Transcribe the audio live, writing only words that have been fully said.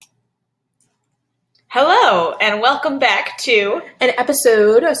Hello, and welcome back to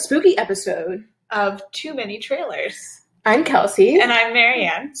A spooky episode. of Too Many Trailers. I'm Kelsey. And I'm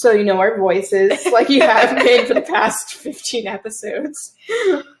Marianne. So you know our voices, like you have been for the past 15 episodes.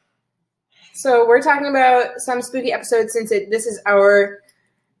 So we're talking about some spooky episodes since this is our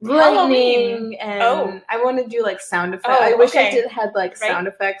Halloween. lightning, and I want to do like sound effects. Oh, I wish I okay. did had like sound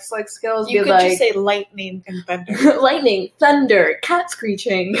effects like skills. You be could like, just say lightning and thunder. lightning, thunder, cat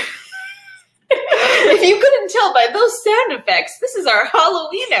screeching. If you couldn't tell by those sound effects, this is our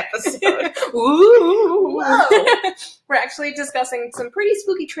Halloween episode. Ooh! Whoa. We're actually discussing some pretty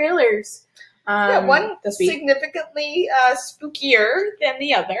spooky trailers. One this week. significantly spookier than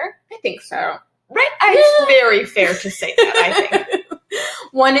the other. I think so. Right? It's very fair to say that, I think.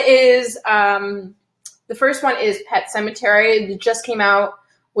 One is, the first one is Pet Sematary. It just came out,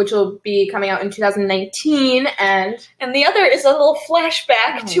 which will be coming out in 2019. And the other is a little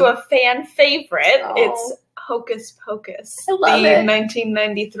flashback to a fan favorite. Oh. It's Hocus Pocus. I love the it.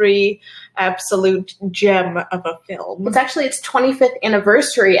 1993 absolute gem of a film. it's actually its 25th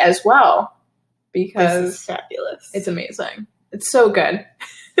anniversary as well. This Because is fabulous. it's amazing. It's so good.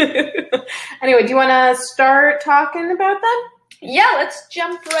 Anyway, do you want to start talking about them? Yeah, let's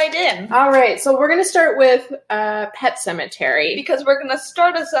jump right in. All right, so we're going to start with Pet Sematary. Because we're going to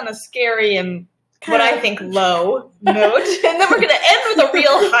start us on a scary and what I think low note. And then we're going to end with a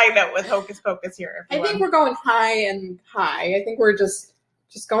real high note with Hocus Pocus here, I everyone. think we're going high and high. I think we're just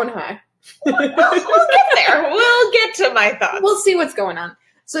going high. We'll get there. We'll get to my thoughts. We'll see what's going on.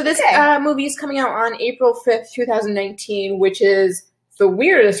 So this movie is coming out on April 5th, 2019, which is the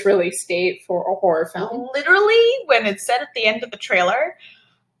weirdest release date for a horror film. Literally, when it said at the end of the trailer,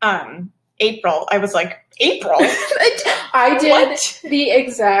 April, I was like, April? I did What? the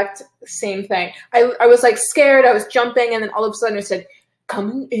exact same thing. I was like scared, I was jumping, and then all of a sudden it said,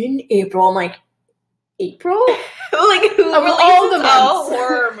 coming in April. I'm like, April? Like, who Of releases all the a months.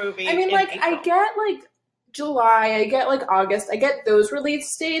 horror movie? I mean, in like, April? I get like July, I get like August, I get those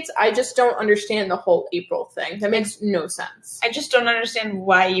release dates. I just don't understand the whole April thing. That makes no sense. I just don't understand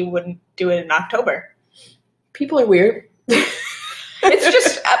why you wouldn't do it in October. People are weird. It's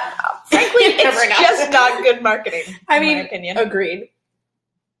just, frankly, You never know. it's just not good marketing, I in mean, my opinion. Agreed.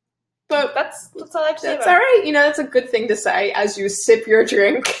 But That's all I have to say that's about all right. You know, that's a good thing to say as you sip your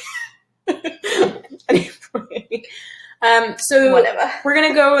drink. Anyway, so Whatever. we're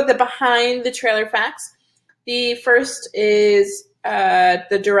gonna go with the behind the trailer facts. The first is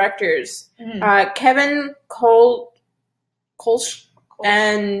the directors, Mhm. Kevin Kolsch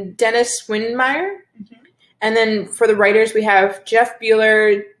and Dennis Windmeyer. Mhm. And then for the writers, we have Jeff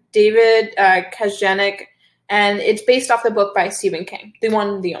Bueller, David Kajganik, and it's based off the book by Stephen King, the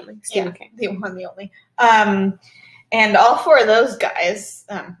one, the only Stephen King. The one, the only. And all four of those guys,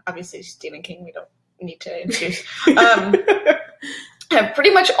 obviously Stephen King, we don't need to introduce, have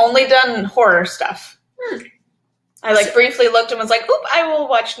pretty much only done horror stuff. I briefly looked and was like, oop, I will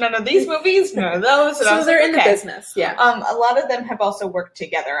watch none of these movies, none of those. And I So was they're like, in the okay. business, yeah. A lot of them have also worked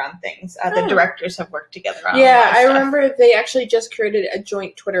together on things. The directors have worked together on a lot Yeah, of I stuff. remember they actually just created a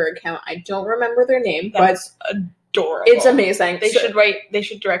joint Twitter account. I don't remember their name, That's adorable. but it's amazing. They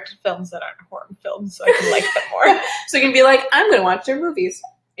should direct films that aren't horror films so I can like them more. So you can be like, I'm going to watch their movies.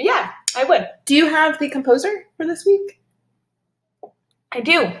 Yeah, I would. Do you have the composer for this week? I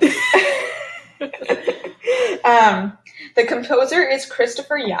do. The composer is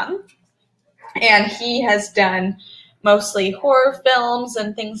Christopher Young, and he has done mostly horror films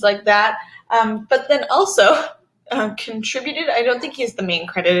and things like that, but then also contributed, I don't think he's the main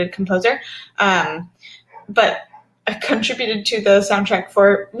credited composer, but contributed to the soundtrack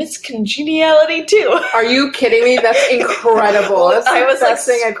for Miss Congeniality too. Are you kidding me? That's incredible. That's the I was best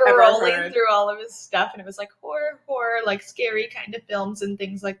thing I've ever scrolling heard. through all of his stuff, and it was like horror, like scary kind of films and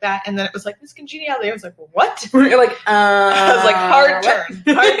things like that. And then it was like Miss Congeniality. I was like, what? You're like, I was like, hard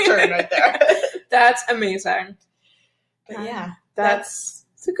what? turn right there. That's amazing. But yeah, That's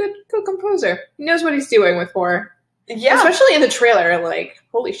a good composer. He knows what he's doing with horror. yeah, Especially in the trailer, like,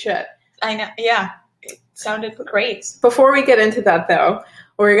 holy shit. I know. Yeah, it sounded great. Before we get into that, though,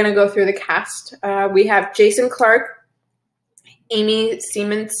 we're going to go through the cast. We have Jason Clarke, Amy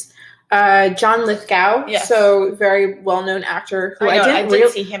Siemens, John Lithgow, Yes. so very well-known actor who I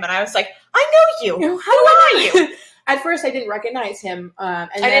did see him, and I was like, I know you. Who are you? At first, I didn't recognize him. And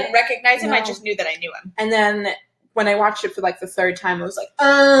I didn't recognize him. I No. just knew that I knew him. And then when I watched it for like the third time, I was like,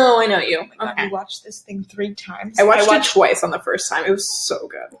 oh, I know you. Oh my God, Okay. we watched this thing 3 times. I watched it twice on the first time. It was so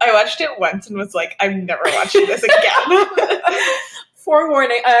good. I watched it once and was like, I'm never watching this again.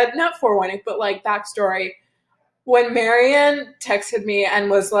 Forewarning, not forewarning, but like backstory. When Marianne texted me and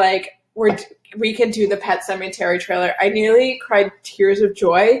was like, we can do the Pet Sematary trailer. I nearly cried tears of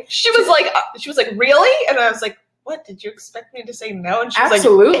joy. She was like, really? And I was like, what? Did you expect me to say no? And she was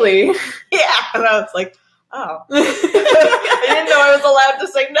Absolutely. like, yeah. And I was like, oh. I didn't know I was allowed to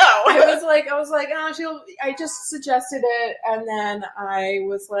say no. I was like, oh, I just suggested it, and then I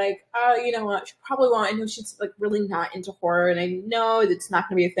was like, oh, you know what? She probably won't. I know she's like really not into horror, and I know it's not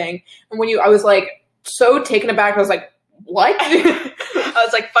going to be a thing. And I was like so taken aback. I was like, what? I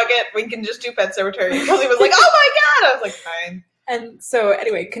was like, fuck it, we can just do Pet Sematary. And Kelsey was like, oh my god! I was like, fine. And so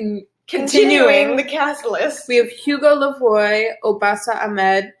anyway, continuing the cast list, we have Hugo Lavoie, Obasa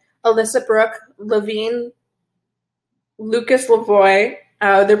Ahmed, Alyssa Brooke, Levine, Lucas Lavoie.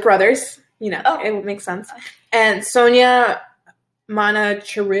 They're brothers. It makes sense. And Sonia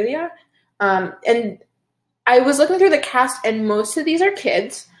Manacharilia. And I was looking through the cast, and most of these are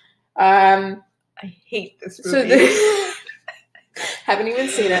kids. I hate this movie. So haven't even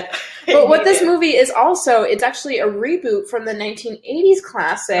seen it. But what this movie is also, it's actually a reboot from the 1980s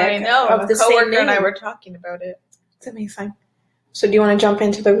classic. I know. Of the coworker same name. And I were talking about it. It's amazing. So do you want to jump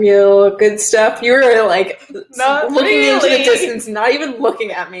into the real good stuff? You were like looking into the distance, not even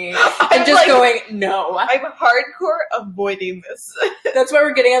looking at me, and just like, going, no. I'm hardcore avoiding this. That's why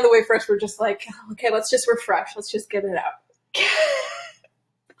we're getting out of the way first. We're just like, okay, let's just refresh. Let's just get it out.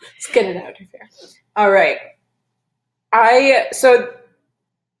 Let's get it out of here. All right. I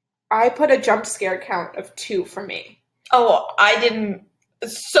put a jump scare count of 2 for me. Oh, I didn't.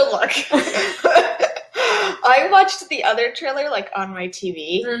 So look. I watched the other trailer on my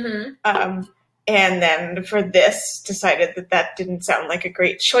TV, and then for this decided that didn't sound like a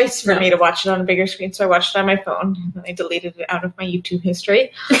great choice for me to watch it on a bigger screen, so I watched it on my phone, and then I deleted it out of my YouTube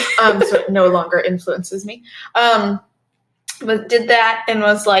history, so it no longer influences me. But did that and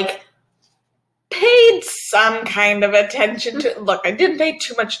was like, paid some kind of attention to it. Look, I didn't pay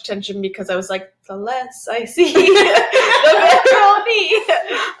too much attention because I was like, the less I see, the better I'll be.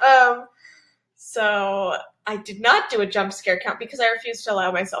 So I did not do a jump scare count because I refused to allow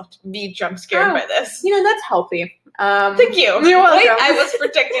myself to be jump scared by this. That's healthy. Thank you. You're welcome. I was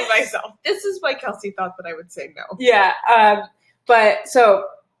protecting myself. This is why Kelsey thought that I would say no. Yeah. But so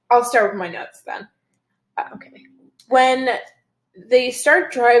I'll start with my notes then. Okay. When they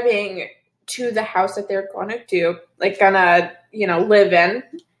start driving to the house that they're gonna live in.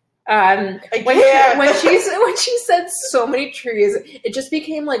 When she said so many trees, it just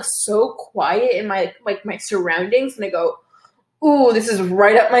became so quiet in my surroundings, and I go, ooh, this is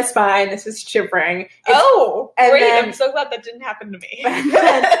right up my spine. This is shivering. Great! I'm so glad that didn't happen to me.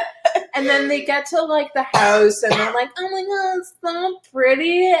 And then they get to the house, and they're like, oh my god, it's so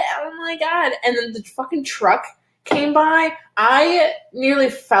pretty. Oh my god! And then the fucking truck came by. I nearly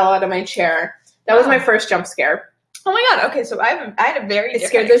fell out of my chair. That was my first jump scare. Oh my god! Okay, so I had a very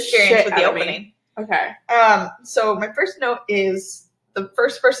different experience with the opening. Okay. So my first note is the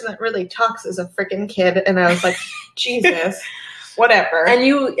first person that really talks is a freaking kid, and I was like, Jesus, whatever. And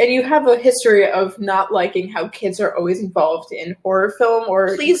you have a history of not liking how kids are always involved in horror film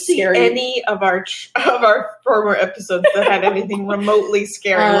or please scary. See any of our former episodes that had anything remotely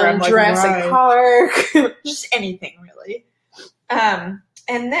scary. Where I'm like, Jurassic Park, just anything really. And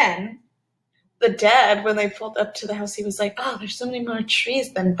then the dad, when they pulled up to the house, he was like, oh, there's so many more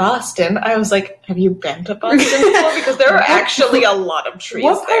trees than Boston. I was like, have you been to Boston before? Because there are actually a lot of trees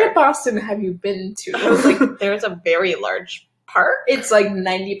there. What part of Boston have you been to? I was like, there's a very large park. It's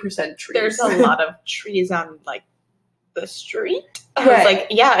 90% trees. There's a lot of trees on the street. I was like,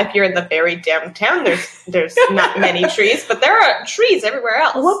 yeah, if you're in the very downtown, there's not many trees, but there are trees everywhere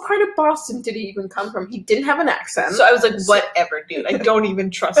else. What part of Boston did he even come from? He didn't have an accent. So I was like, whatever, dude. I don't even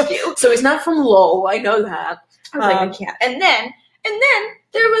trust you. So he's not from Lowell. I know that. I was like, I can't. And then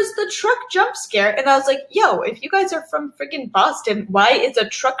there was the truck jump scare, and I was like, yo, if you guys are from freaking Boston, why is a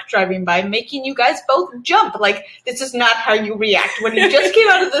truck driving by making you guys both jump? This is not how you react when you just came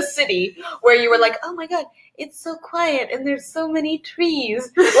out of the city where you were like, oh my god, it's so quiet and there's so many trees.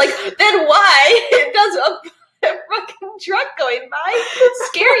 Then why does a fucking truck going by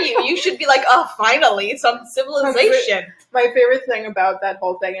scare you? You should be like, oh, finally, some civilization. My favorite thing about that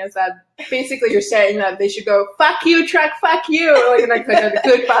whole thing is that basically you're saying that they should go, fuck you, truck, fuck you, in a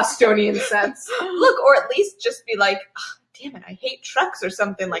good Bostonian sense. Look, or at least just be like, oh, damn it, I hate trucks or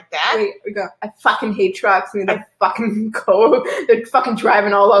something like that. Wait, we go, I fucking hate trucks. They're fucking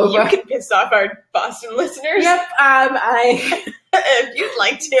driving all over. You can piss off our Boston listeners. Yep, if you'd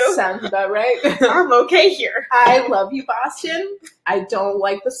like to. Sounds about right. I'm okay here. I love you, Boston. I don't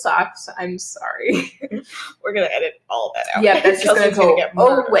like the socks. I'm sorry. We're going to edit all that out. Yeah, that's just going to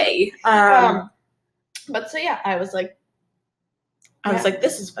go away. But so yeah, I was like, I was like,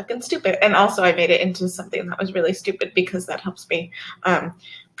 this is fucking stupid. And also I made it into something that was really stupid because that helps me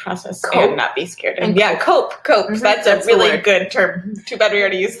process and not be scared. And cope. Mm-hmm. That's a really good term. Too bad we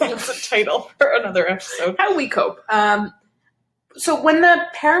already used that as a title for another episode. How we cope. So when the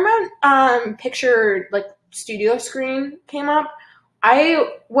Paramount picture like studio screen came up,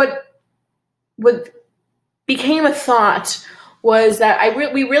 what became a thought was that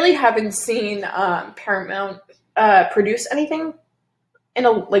we really haven't seen Paramount produce anything in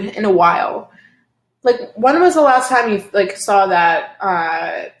a while. Like, when was the last time you like saw that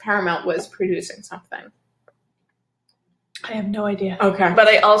Paramount was producing something? I have no idea. Okay, but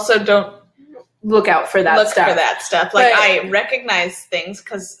I also don't look out for that stuff. Like, I recognize things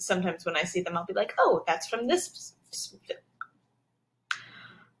because sometimes when I see them, I'll be like, "Oh, that's from this."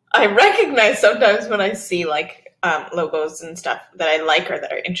 I recognize sometimes when I see like logos and stuff that I like or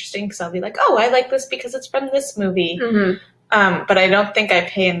that are interesting because I'll be like, "Oh, I like this because it's from this movie." Mm-hmm. But I don't think I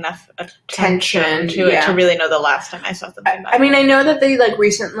pay enough attention to it to really know the last time I saw something. I mean, I know that they like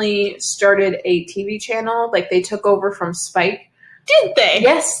recently started a TV channel. Like, they took over from Spike. Did they?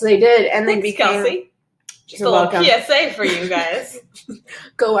 Yes, they did, and Thanks, they became. Kelsey. Just a little PSA for you guys.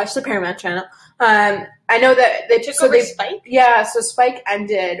 Go watch the Paramount channel. I know that they took over Spike. Yeah, so Spike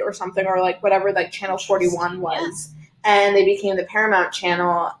ended or something, or like whatever, like Channel 41 was, and they became the Paramount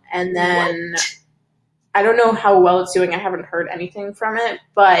channel, and then. What? I don't know how well it's doing. I haven't heard anything from it,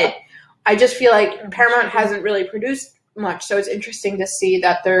 but I just feel like Paramount hasn't really produced much. So it's interesting to see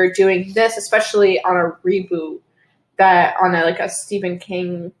that they're doing this, especially on a reboot, on a Stephen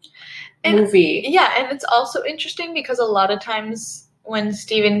King movie. Yeah, and it's also interesting because a lot of times when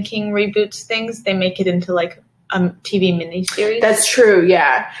Stephen King reboots things, they make it into like a TV miniseries. That's true.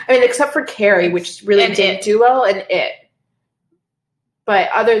 Yeah, I mean, except for Carrie, which really didn't do well, and It.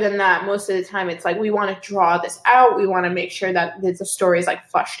 But other than that, most of the time it's like, we want to draw this out. We want to make sure that the story is like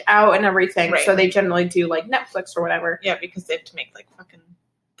flushed out and everything. Right. So they generally do like Netflix or whatever. Yeah, because they have to make like fucking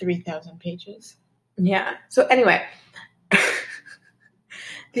 3,000 pages. Yeah. So anyway,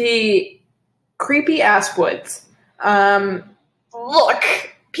 the creepy ass woods. Look,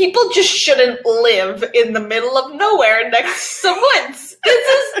 people just shouldn't live in the middle of nowhere next to some woods.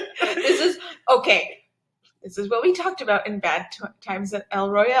 This is okay. This is what we talked about in Bad Times at El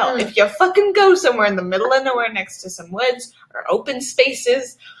Royale. If you fucking go somewhere in the middle of nowhere next to some woods or open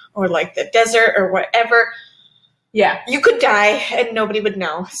spaces or like the desert or whatever, you could die and nobody would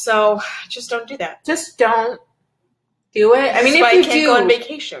know. So just don't do that. Just don't do it. I mean, if you can't go on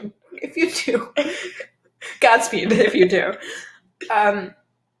vacation. If you do, Godspeed. If you do,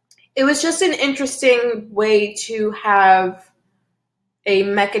 it was just an interesting way to have a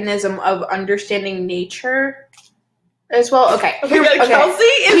mechanism of understanding nature as well. Okay. Kelsey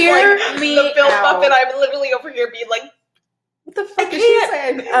is like the Bill Muppet. I'm literally over here being like, what the fuck is she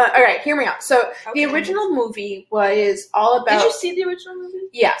saying? All right, hear me out. So the original movie was all about... Did you see the original movie?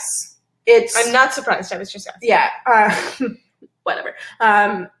 Yes. I'm not surprised. I was just asking. Yeah. Whatever.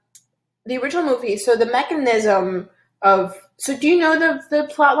 The original movie, so the mechanism of... So do you know the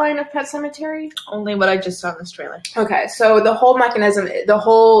plot line of Pet Sematary? Only what I just saw in this trailer. Okay, so the whole mechanism, the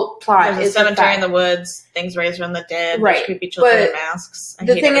whole plot is a cemetery in the woods, things raised from the dead, right? Creepy children in masks.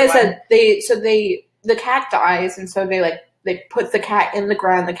 The thing is that the cat dies, and so they put the cat in the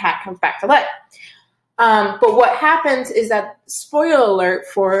ground. The cat comes back to life. But what happens is that, spoiler alert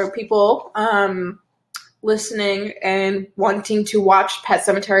for people listening and wanting to watch Pet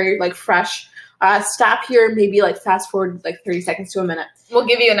Sematary like fresh. Stop here, maybe like fast forward like 30 seconds to a minute. We'll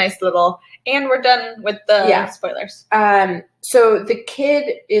give you a nice little, and we're done with the spoilers. So the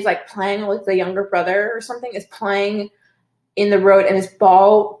kid is like playing with the younger brother or something, is playing in the road, and his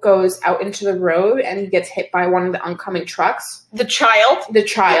ball goes out into the road and he gets hit by one of the oncoming trucks. The child.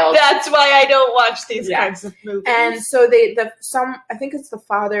 That's why I don't watch these kinds of movies. And so I think it's the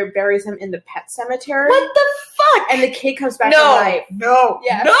father buries him in the pet cemetery. What the fuck? And the kid comes back to life. No.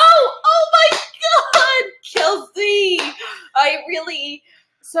 Oh my God, Kelsey. I really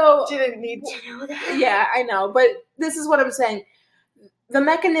didn't need to know that. Yeah, I know. But this is what I'm saying. The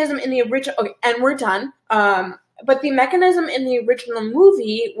mechanism in the original... Okay, and we're done. But the mechanism in the original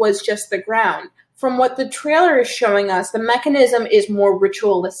movie was just the ground. From what the trailer is showing us, the mechanism is more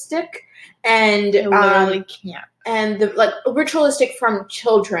ritualistic and literally can't. And ritualistic from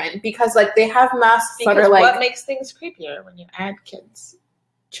children, because like they have masks that are like... What makes things creepier when you add kids?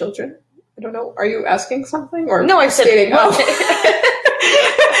 Children? I don't know. Are you asking something? Or no, I said stating.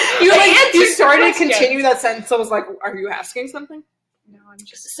 You started to continue that sentence. So I was like, are you asking something? No, I'm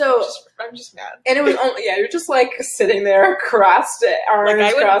just mad. And it was only you're just like sitting there crossed arms,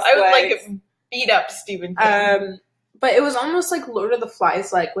 I would like beat up Stephen King. But it was almost like Lord of the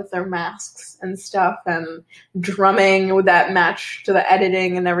Flies, like with their masks and stuff and drumming with that match to the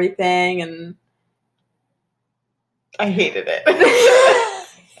editing and everything. And I hated it.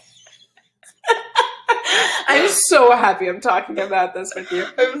 I'm so happy I'm talking about this with you.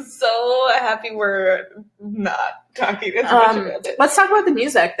 I'm so happy we're not talking as much about it. Let's talk about the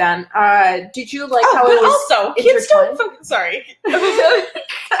music then. Did you like how but it was also, kids don't fucking... Sorry.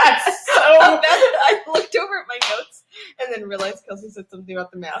 That's so... Now that I looked over at my notes and then realized Kelsey said something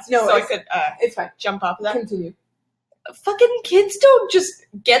about the mask. No, so I could it's fine. Jump off of that. Continue. Fucking kids don't just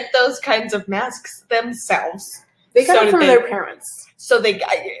get those kinds of masks themselves. They got it from their parents. So they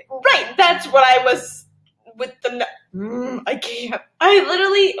got... Right, that's what I was... With the... I can't. I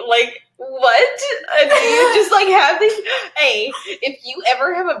literally, like, what? And you just, like, have these... Hey, if you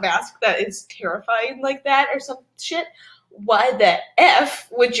ever have a mask that is terrifying like that or some shit, why the F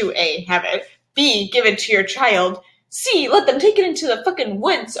would you, A, have it, B, give it to your child, C, let them take it into the fucking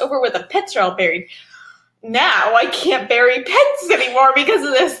woods over where the pets are all buried. Now I can't bury pets anymore because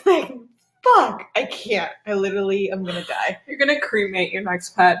of this thing. Fuck, I can't. I literally am gonna die. You're gonna cremate your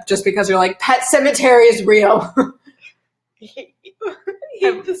next pet just because you're like, Pet Cemetery is real. I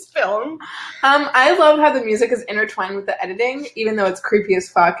hate this film. I love how the music is intertwined with the editing, even though it's creepy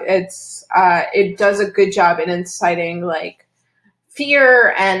as fuck. It does a good job in inciting like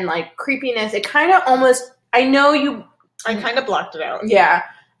fear and like creepiness. It kind of almost. I kind of blocked it out. Yeah,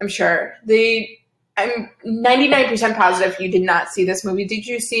 I'm sure. I'm 99% positive you did not see this movie. Did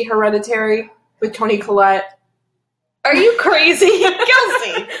you see Hereditary with Toni Collette? Are you crazy?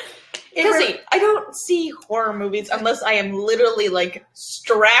 Kelsey! Kelsey, I don't see horror movies unless I am literally, like,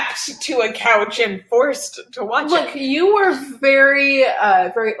 strapped to a couch and forced to watch it. Look, you were very,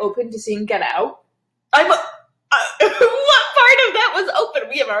 very open to seeing Get Out. What part of that was open?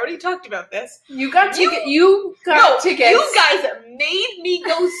 We have already talked about this. You got tickets. You guys made me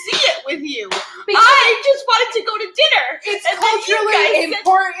go see it with you. I just wanted to go to dinner. It's culturally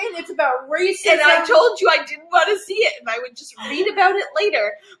important. It's about racism. And I told you I didn't want to see it, and I would just read about it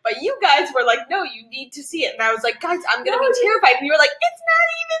later. But you guys were like, no, you need to see it. And I was like, guys, I'm going to be terrified. And you were like, it's not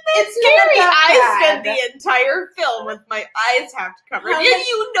even that scary. I spent the entire film with my eyes half covered. And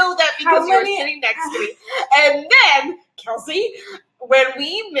you know that because you were sitting next to me. And then, Kelsey, when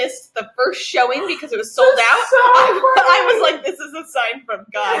we missed the first showing because it was sold out, I was like, this is a sign from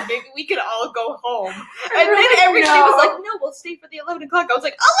God. Maybe we could all go home. And then everybody was like, no, we'll stay for the 11 o'clock. I was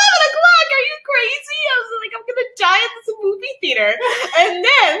like, 11 o'clock? Are you crazy? I was like, I'm going to die at this movie theater. And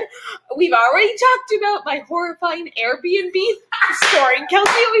then we've already talked about my horrifying Airbnb story.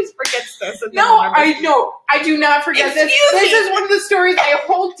 Kelsey always forgets this. I do not forget this. This is one of the stories I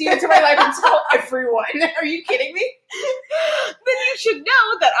hold dear to my life and tell everyone. Are you kidding me? Then you should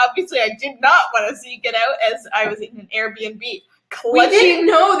know that obviously I did not want to see Get Out as I was in an Airbnb. We didn't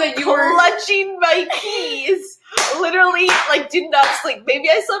know that you were clutching my keys. Literally, like, did not sleep. Maybe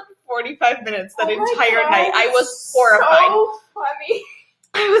I slept for 45 minutes that entire night. I was horrified. So funny.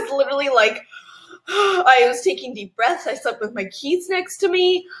 I was literally like, I was taking deep breaths. I slept with my keys next to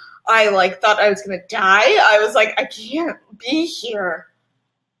me. I thought I was gonna die. I was like, I can't be here.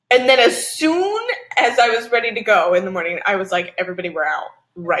 And then as soon as I was ready to go in the morning, I was like, everybody, we're out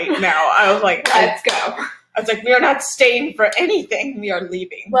right now. I was like, let's go. I was like, we are not staying for anything. We are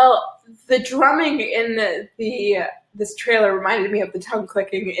leaving. Well, the drumming in this trailer reminded me of the tongue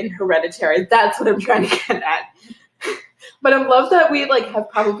clicking in Hereditary. That's what I'm trying to get at. But I love that we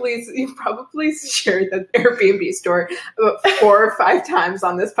you've probably shared the Airbnb story about 4 or 5 times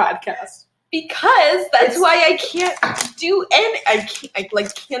on this podcast. Because that's why I can't do I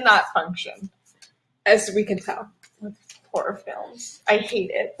cannot function. As we can tell. With horror films. I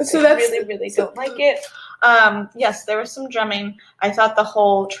hate it. So I really, really don't like it. Yes, there was some drumming. I thought the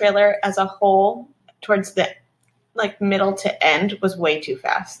whole trailer as a whole, towards the middle to end, was way too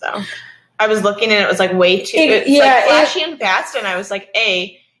fast though. I was looking and it was way too flashy and fast, and I was like,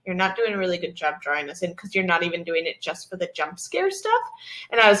 you're not doing a really good job drawing this in because you're not even doing it just for the jump scare stuff.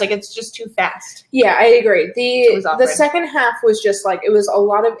 And I was like, it's just too fast. Yeah, I agree. The second half was just it was a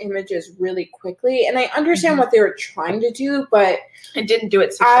lot of images really quickly. And I understand what they were trying to do, but it didn't do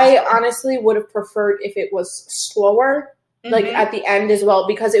it successfully. I honestly would have preferred if it was slower, at the end as well,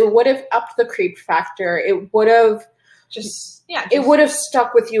 because it would have upped the creep factor. It would have it would have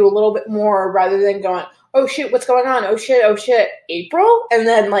stuck with you a little bit more rather than going, oh shit, what's going on? Oh shit, April? And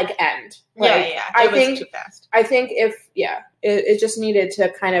then end. It was too fast. I think it just needed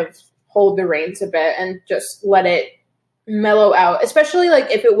to kind of hold the reins a bit and just let it mellow out. Especially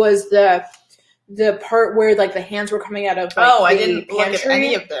if it was the part where like the hands were coming out of like, I didn't look at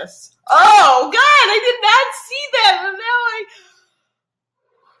any of this. Oh God, I did not see that, and now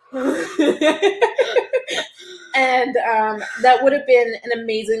and that would have been an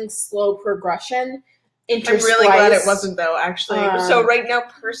amazing slow progression. I'm really glad it wasn't, though, actually. So right now,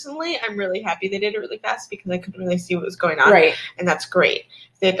 personally, I'm really happy they did it really fast because I couldn't really see what was going on. Right. And that's great.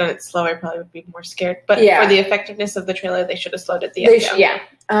 If they had done it slow, I probably would be more scared. But for the effectiveness of the trailer, they should have slowed it the end down. Yeah,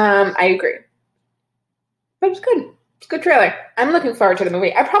 I agree. But it's good. It's a good trailer. I'm looking forward to the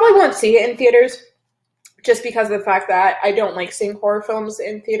movie. I probably won't see it in theaters just because of the fact that I don't like seeing horror films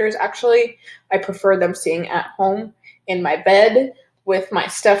in theaters, actually. I prefer them seeing at home in my bed with my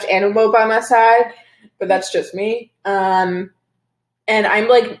stuffed animal by my side. But that's just me. And I'm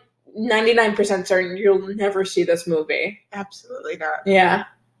like 99% certain you'll never see this movie. Absolutely not. Yeah.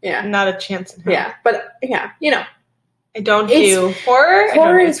 Yeah. Not a chance in hell. Yeah. But yeah, you know. I don't do horror.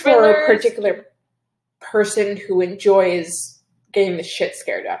 Horror is for a particular person who enjoys getting the shit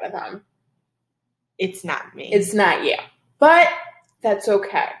scared out of them. It's not me. It's not you. But that's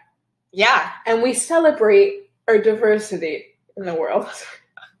okay. Yeah. And we celebrate our diversity in the world.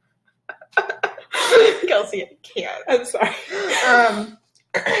 Kelsey, I can't. I'm sorry.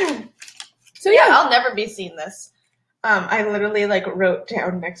 So yeah, I'll never be seeing this. I literally like wrote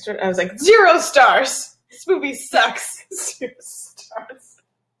down next to it. I was like, 0 stars. This movie sucks. 0 stars.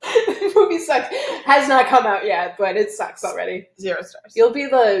 The movie sucks. Has not come out yet, but it sucks already. 0 stars. You'll be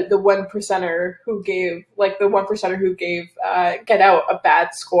the 1%er who gave Get Out a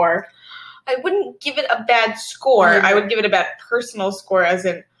bad score. I wouldn't give it a bad score. I would give it a bad personal score, as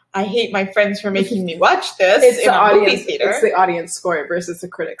in, I hate my friends for making me watch this in a movie theater. It's the audience score versus the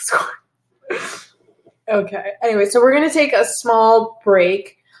critic score. Okay. Anyway, so we're going to take a small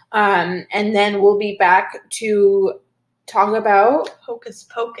break, and then we'll be back to talk about Hocus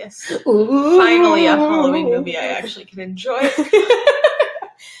Pocus. Ooh. Finally, a Halloween movie I actually can enjoy.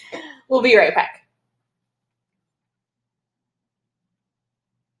 We'll be right back.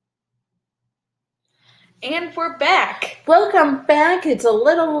 And we're back. Welcome back. It's a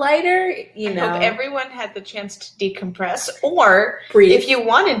little lighter, I hope everyone had the chance to decompress, or breathe. If you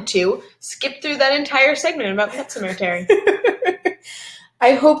wanted to, skip through that entire segment about Pet Sematary.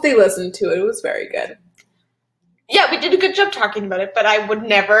 I hope they listened to it. It was very good. Yeah, we did a good job talking about it, but I would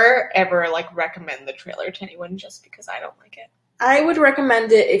never, ever, recommend the trailer to anyone just because I don't like it. I would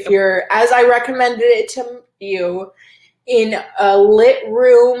recommend it if you're, as I recommended it to you, in a lit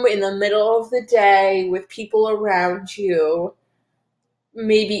room in the middle of the day with people around you,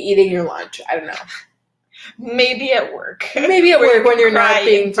 maybe eating your lunch. I don't know. Maybe at work. Maybe at work when you're not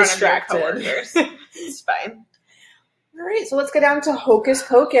being distracted. It's fine. All right, so let's go down to Hocus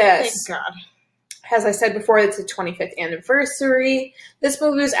Pocus. Thank God. As I said before, it's the 25th anniversary. This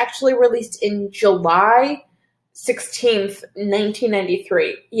movie was actually released in July 16th,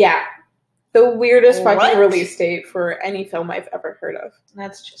 1993. Yeah. The weirdest fucking release date for any film I've ever heard of.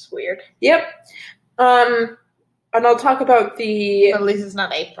 That's just weird. Yep. And I'll talk about the... At least it's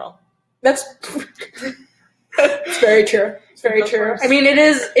not April. That's... It's very true. It's very true. I mean, it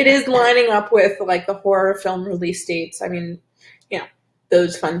is lining up with, the horror film release dates. I mean,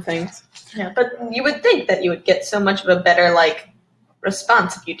 those fun things. Yeah, but you would think that you would get so much of a better,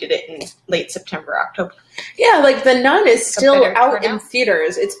 response if you did it in late September, October. Yeah, The Nun is still out in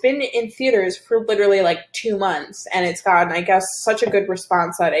theaters. It's been in theaters for literally 2 months, and it's gotten, I guess, such a good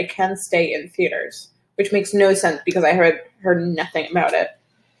response that it can stay in theaters, which makes no sense because I heard nothing about it.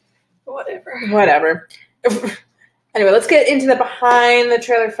 Whatever. Anyway, let's get into the behind the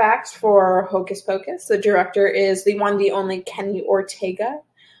trailer facts for Hocus Pocus. The director is the one, the only Kenny Ortega.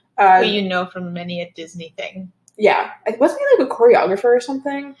 Who you know from many a Disney thing. Yeah. Wasn't he a choreographer or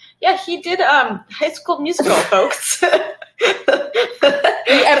something? Yeah, he did High School Musical, folks. The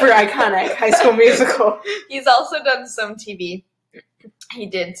ever iconic High School Musical. He's also done some TV. He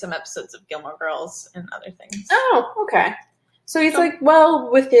did some episodes of Gilmore Girls and other things. Oh, okay. So he's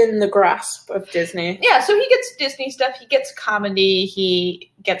within the grasp of Disney. Yeah, so he gets Disney stuff. He gets comedy.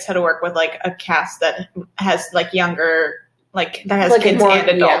 He gets how to work with a cast that has younger... that has kids and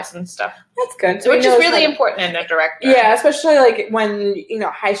adults and stuff. That's good. So which is really important in a director. Yeah, especially when,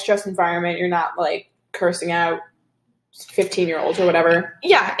 high stress environment, you're not cursing out 15-year-olds or whatever.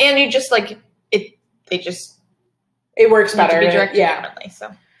 Yeah, and you just it works better. To be directed differently,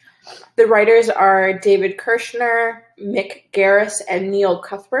 so. The writers are David Kirshner, Mick Garris, and Neil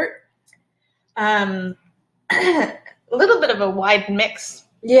Cuthbert. A little bit of a wide mix.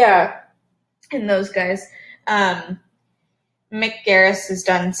 Yeah. In those guys. Mick Garris has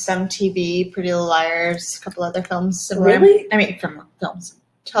done some TV, Pretty Little Liars, a couple other films. Really? I mean, from films.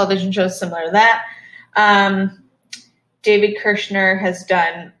 television shows similar to that. David Kirshner has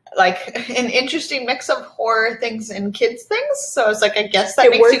done like an interesting mix of horror things and kids things. So it's like, I guess that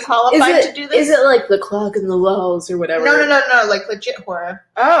makes you qualified to do this. Is it like The Clock in the Walls or whatever? No, like legit horror.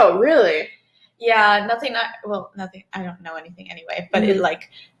 Oh, really? Yeah, nothing. I don't know anything anyway, but it like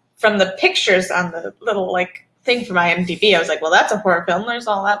from the pictures on the little like thing from IMDb, I was like, well, that's a horror film. There's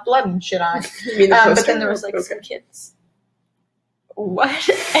all that blood and shit on it. You mean the poster? But then there was like some kids.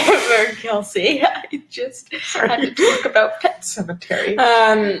 Whatever, Kelsey. I just had to talk about Pet Sematary.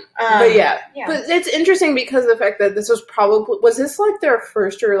 But yeah. But it's interesting because of the fact that this was this like their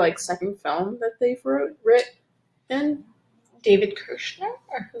first or like second film that they've written? David Kirshner?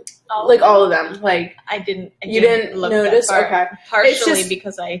 Or who? All of them. Like, you didn't look notice? That far. Okay. Partially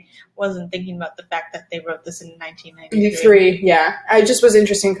because I wasn't thinking about the fact that they wrote this in 1993. Yeah. I just was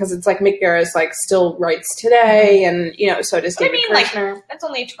interesting because it's like Mick Garris like still writes today, and so does David Kirshner. Like, that's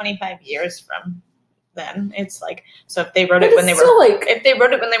only 25 years from then. It's like, so if they wrote it when they were like, if they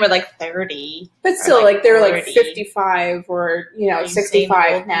wrote it when they were like 30, but still like they're like 55 or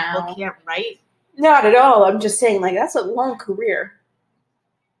 65 now. People can't write. Not at all. I'm just saying, like, that's a long career.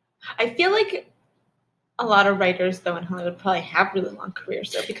 I feel like a lot of writers, though, in Hollywood probably have really long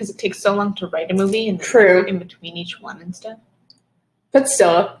careers, though, because it takes so long to write a movie and then in between each one and stuff. But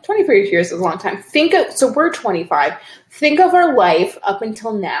still, 23 years is a long time. So we're 25. Think of our life up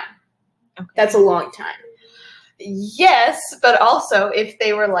until now. Okay. That's a long time. Yes, but also, if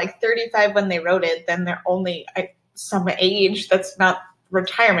they were like 35 when they wrote it, then they're only some age that's not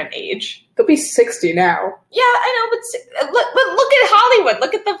retirement age. They'll be 60 now. Yeah, I know, but look at Hollywood.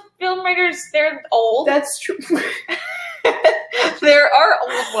 Look at the film writers. They're old. That's true. There are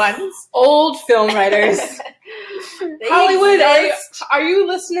old ones. Old film writers. Hollywood, are you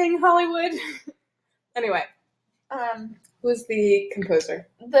listening, Hollywood? Anyway. Who's the composer?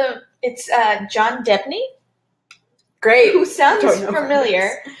 It's John Debney. Great. Who sounds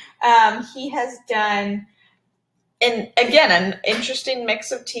familiar. He has done... And again, an interesting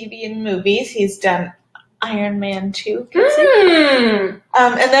mix of TV and movies. He's done Iron Man 2. And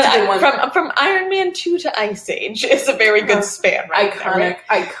then from Iron Man 2 to Ice Age is a very good span, right?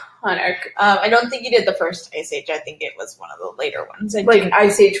 Iconic. I don't think he did the first Ice Age. I think it was one of the later ones.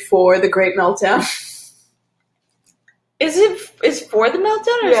 Ice Age 4, The Great Meltdown. Is 4 the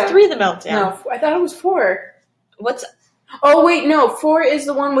Meltdown or is 3 the Meltdown? No, I thought it was 4. Oh, wait, no. 4 is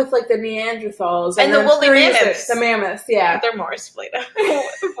the one with, like, the Neanderthals. And the woolly mammoths. The mammoths, yeah. They're more split up.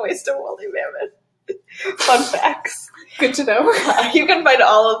 Voiced a woolly mammoth. Fun facts. Good to know. You can find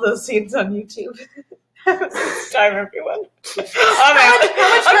all of those scenes on YouTube. It's time, everyone. How much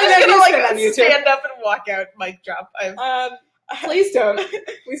time have you spent on YouTube? Stand up and walk out, mic drop. Please don't.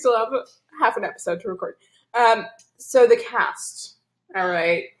 We still have half an episode to record. So the cast. All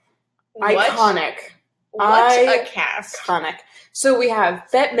right. What? Iconic. What a cast. Iconic. So we have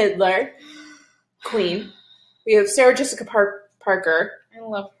Bette Midler, Queen. We have Sarah Jessica Parker. I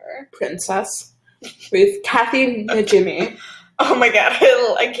love her. Princess. We have Kathy Najimy. Oh my god,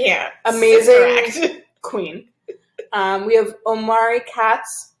 I can't. Amazing Queen. We have Omari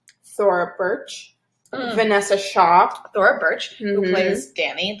Katz, Thora Birch, Vanessa Shaw. Thora Birch, who plays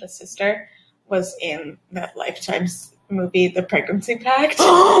Danny, the sister, was in that Lifetime's movie, The Pregnancy Pact.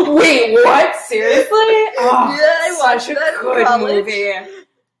 Wait, what? Seriously? Oh, yeah, I watched that good college. Movie.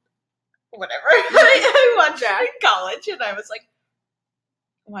 Whatever. I watched it in college, and I was like,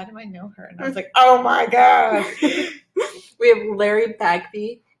 why do I know her? And I was like, oh my god. We have Larry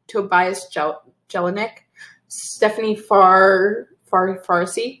Bagby, Tobias Jelinek, Stephanie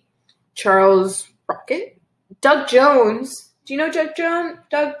Farsi, Charles Rocket, Doug Jones. Do you know Doug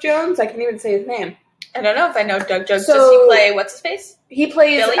Jones? I can't even say his name. I don't know if I know Doug Jones. Does he play, what's his face? He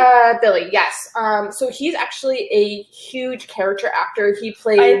plays Billy? Billy, yes. So he's actually a huge character actor. He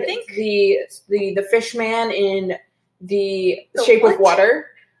played the fish man in The Shape of Water.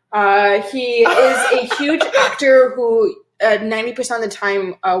 He is a huge actor who 90% of the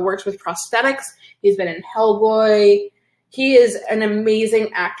time works with prosthetics. He's been in Hellboy. He is an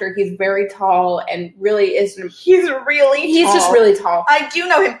amazing actor. He's very tall and really is... He's just really tall. I do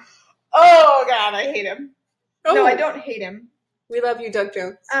know him. Oh, God, I hate him. Oh. No, I don't hate him. We love you, Doug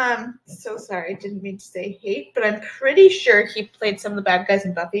Jones. So sorry. I didn't mean to say hate, but I'm pretty sure he played some of the bad guys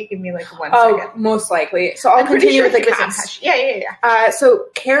in Buffy. Give me, like, 1 second. Oh, most likely. So I'll continue with the cast. Yeah. So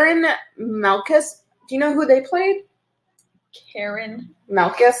Karen Malkus, do you know who they played? Karen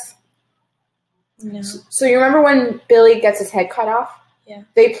Malkus? No. So you remember when Billy gets his head cut off? Yeah.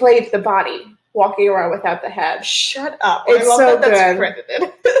 They played the body, walking around without the head. Shut up. It's so that's good.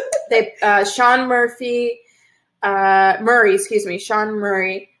 credited. They Sean Murphy, Sean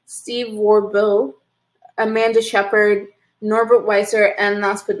Murray, Steve Warbill, Amanda Shepard, Norbert Weiser, and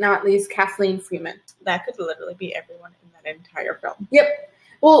last but not least, Kathleen Freeman. That could literally be everyone in that entire film. Yep.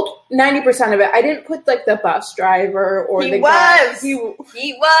 Well, 90% of it. I didn't put like the bus driver or the guy. He was.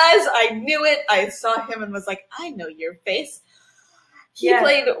 I knew it. I saw him and was like, I know your face. He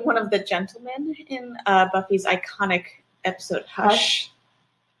played one of the gentlemen in Buffy's iconic episode Hush.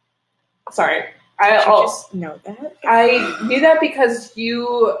 Sorry. Did you just know that? I knew that because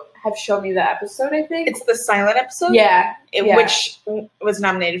you have shown me the episode, I think. It's the silent episode? Yeah. Which was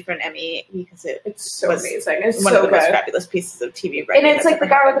nominated for an Emmy because it's so amazing. It's one so of the good. most fabulous pieces of TV writing. And it's like the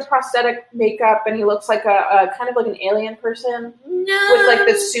guy with the prosthetic makeup and he looks like a kind of like an alien person. No. With like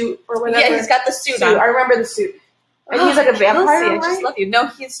the suit or whatever. Yeah, he's got the suit on. I remember the suit. And he's like a vampire, Kelsey, right? I just love you. No,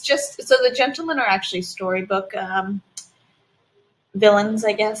 he's just... So the gentlemen are actually storybook villains,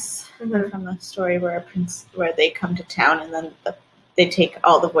 I guess, from the story where they come to town and then they take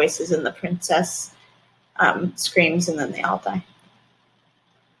all the voices and the princess screams and then they all die.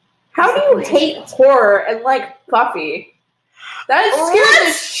 How do you hate horror and like Buffy? That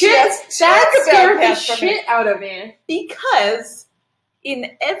scared the shit out of me. Because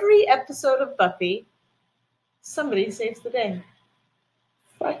in every episode of Buffy, somebody saves the day.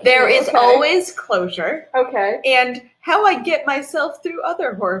 There is always closure. Okay. And how I get myself through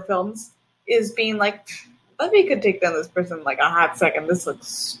other horror films is being like, Buffy could take down this person in like a hot second. This looks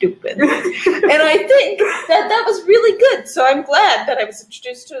stupid. And I think that was really good. So I'm glad that I was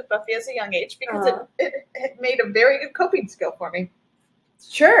introduced to Buffy as a young age because it made a very good coping skill for me.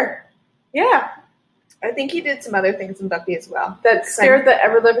 Sure. Yeah. I think he did some other things in Buffy as well. That scared the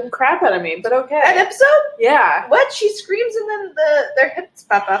ever-living crap out of me, but okay. That episode? Yeah. What? She screams and then their hips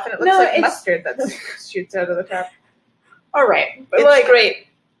pop off and it looks like mustard that shoots out of the top. All right. But it's great.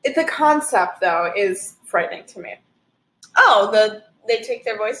 The concept, though, is frightening to me. Oh, they take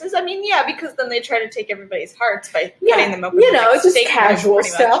their voices? I mean, yeah, because then they try to take everybody's hearts by cutting them open. You know, just casual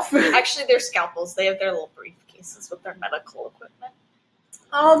stuff. Actually, they're scalpels. They have their little briefcases with their medical equipment.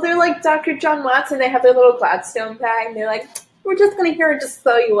 Oh, they're like Dr. John Watson. They have their little Gladstone bag, and they're like, we're just going to here and just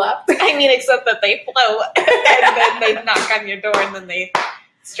sew you up. I mean, except that they float, and then they knock on your door, and then they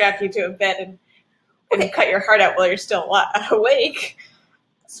strap you to a bed and cut your heart out while you're still awake.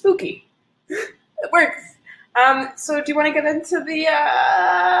 Spooky. It works. So do you want to get into the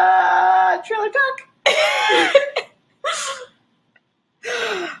trailer talk?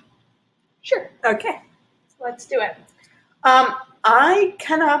 Sure. Okay. Let's do it. I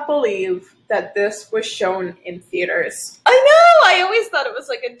cannot believe that this was shown in theaters. I know! I always thought it was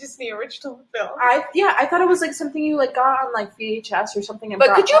like a Disney original film. I thought it was like something you like got on like VHS or something.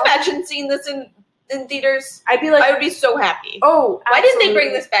 But could you imagine seeing this in theaters? I'd be like... I would be so happy. Oh, absolutely. Why didn't they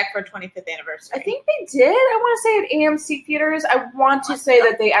bring this back for 25th anniversary? I think they did. I want to say at AMC theaters. I want to say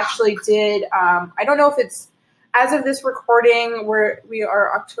that they actually did. I don't know if it's... As of this recording, we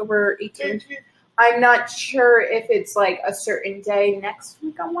are October 18th. I'm not sure if it's like a certain day next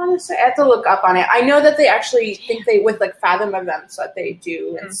week. I want to say I have to look up on it. I know that they actually think they with like Fathom events that they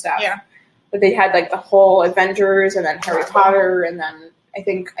do and stuff. Yeah, but they had like the whole Avengers and then Harry Potter and then I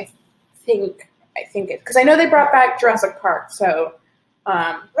think it because I know they brought back Jurassic Park. So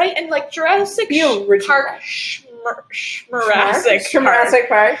right and like Jurassic Park, Jurassic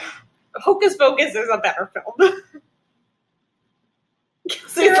Park. Hocus Pocus is a better film.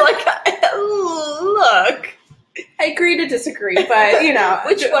 So it's like, look. I agree to disagree, but you know.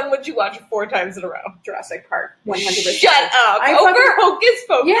 Which one would you watch 4 times in a row? Jurassic Park, 100%. Shut up. Over Hocus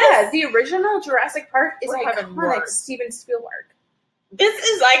Pocus? Yeah, the original Jurassic Park is iconic Steven Spielberg. This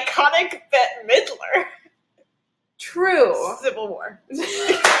is iconic Bette Midler. True. Civil War.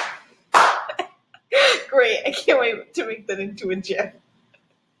 Great. I can't wait to make that into a gif.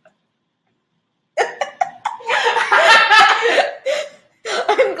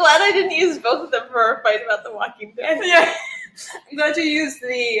 I'm glad I didn't use both of them for our fight about The Walking Dead. Yeah. I'm glad you used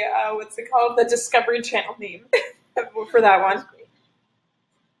the, what's it called? The Discovery Channel meme for that one.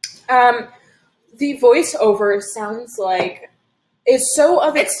 The voiceover sounds like it's so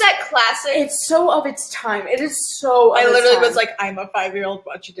of its... It's that classic... It's so of its time. It is so I literally was like, I'm a 5-year-old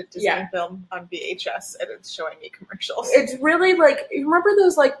watching a Disney film on VHS, and it's showing me commercials. It's really like... You remember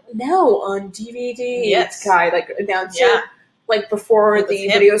those, like, Nell on DVD? Yes. Guy, like, announcer? Yeah. Like, before the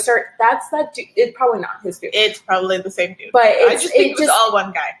video start, that's that dude. It's probably not his dude. It's probably the same dude. But I just think it was all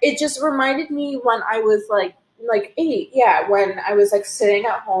one guy. It just reminded me when I was, like 8, when I was, like, sitting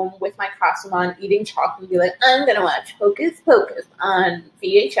at home with my costume on, eating chocolate, and be like, I'm gonna watch Hocus Pocus on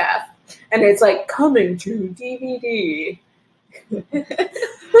VHS. And it's, like, coming to DVD.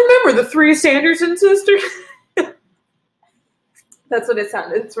 Remember the 3 Sanderson sisters? That's what it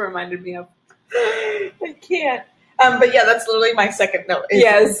sounded. It's reminded me of. I can't. But yeah, that's literally my second note.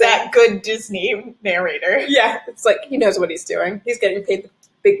 Is that good Disney narrator? Yeah, it's like he knows what he's doing. He's getting paid the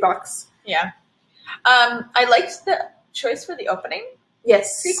big bucks. Yeah. I liked the choice for the opening.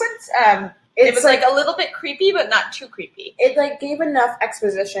 Yes. Sequence. It was like a little bit creepy, but not too creepy. It like gave enough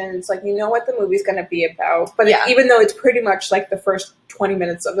exposition. It's like you know what the movie's going to be about, but even though it's pretty much like the first 20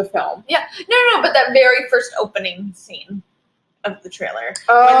 minutes of the film. Yeah. No. But that very first opening scene of the trailer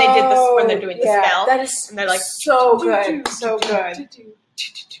when they did this, when they're doing the spell, that is, and they're like so good, so good.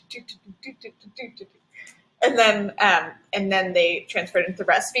 And then they transferred into the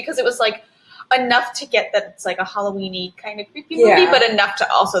rest because it was like enough to get that it's like a Halloween-y kind of creepy movie, but enough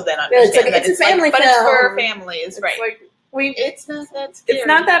to also then understand that it's a family film. But it's for families, it's right? Like, it's not that scary. It's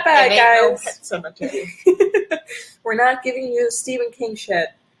not that bad, guys. No Pet Cemetery. We're not giving you Stephen King shit.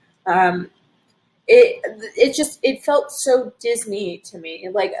 It felt so Disney to me.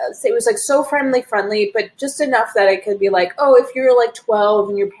 Like it was like so friendly, but just enough that it could be like, oh, if you're like 12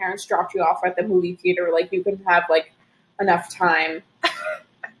 and your parents dropped you off at the movie theater, like you can have like enough time.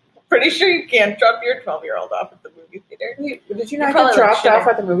 Pretty sure you can't drop your 12-year-old off at the movie theater. Did you not get dropped off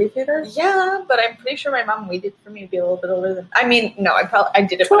at the movie theater? Yeah, but I'm pretty sure my mom waited for me to be a little bit older than. I mean, no, I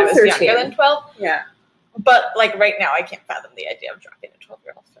did it when I was 13. younger than 12. Yeah, but like right now, I can't fathom the idea of dropping a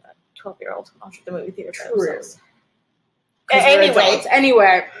 12-year-old for that 12-year-old off at the movie theater by themselves.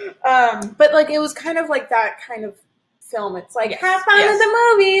 Anyway, but like it was kind of like that kind of film. It's like have fun at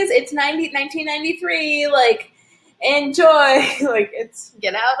the movies. It's 1993. Like. Enjoy, like it's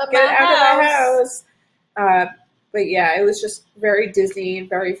get out of my house. But yeah, it was just very Disney and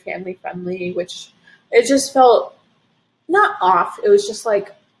very family friendly, which it just felt not off. It was just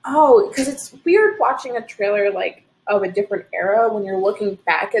like, oh, because it's weird watching a trailer like of a different era when you're looking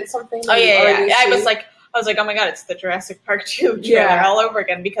back at something. Oh yeah. I was like, oh my god, it's the Jurassic Park 2 trailer all over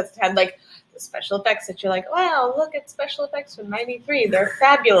again because it had like the special effects that you're like, wow, look at special effects from '93. They're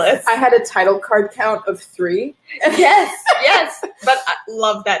fabulous. I had a title card count of 3. yes. But I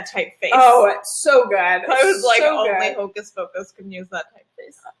love that typeface. Oh, it's so good. I was like, only Hocus Pocus can use that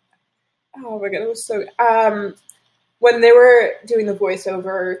typeface. Oh my god, it was so good. When they were doing the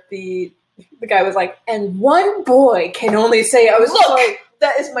voiceover, the guy was like, and one boy can only say, I was Look, like,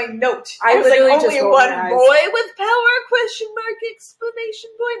 that is my note. I literally like, just only one boy with power, question mark, exclamation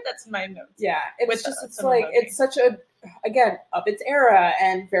point. That's my note. Yeah, it's just, it's like, it's such a, again, of its era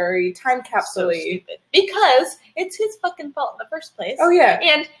and very time capsule-y. So because it's his fucking fault in the first place. Oh, yeah.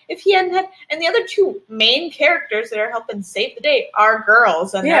 And if he hadn't had, and the other two main characters that are helping save the day are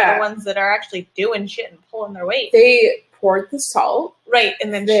girls, and they're the ones that are actually doing shit and pulling their weight. They poured the salt. Right,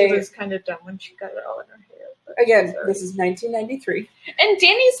 and then she was kind of dumb when she got it all in her hair. Again, this is 1993. And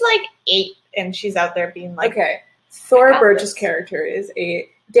Danny's like 8, and she's out there being like... Okay, Thora Birch's character is 8.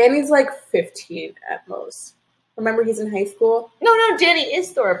 Danny's like 15 at most. Remember he's in high school? No, Danny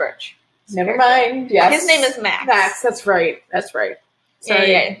is Thora Birch. Never mind. Yes. His name is Max. Max, that's right. Sorry.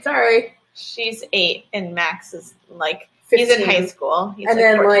 Yeah. Sorry. She's 8, and Max is like... 15. He's in high school. He's and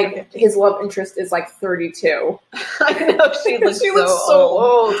like then, like, his love interest is, like, 32. I know, she looks so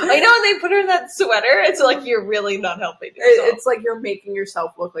old. I know, they put her in that sweater. It's like, you're really not helping yourself. It's like you're making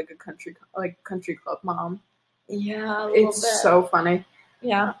yourself look like a country club mom. Yeah, it's bit. So funny.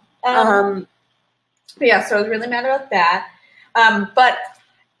 Yeah. But yeah, so I was really mad about that. But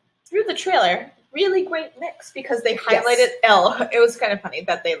through the trailer, really great mix because they highlighted Elle. It was kind of funny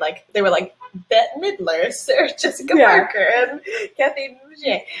that they were like Bette Midler, Sarah Jessica Parker, and Kathy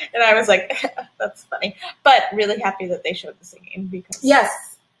Boucher. And I was like, that's funny. But really happy that they showed the singing because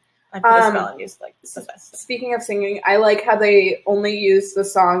I put a spell on you like the best. Speaking of singing, I like how they only used the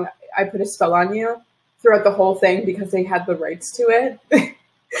song I Put a Spell on You throughout the whole thing because they had the rights to it.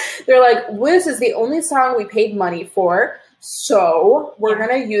 They're like, this is the only song we paid money for, so we're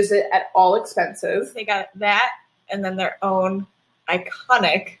going to use it at all expenses. They got that and then their own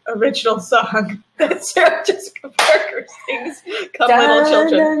iconic original song that Sarah Jessica Parker sings, Come Little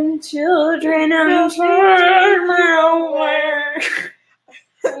Children. Children of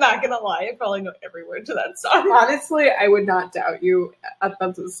I'm not gonna lie, I probably know every word to that song. Honestly, I would not doubt you at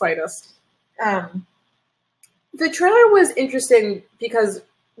the slightest. The trailer was interesting because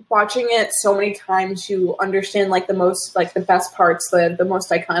watching it so many times, you understand like the best parts, the most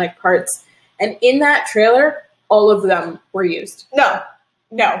iconic parts, and in that trailer, all of them were used. No.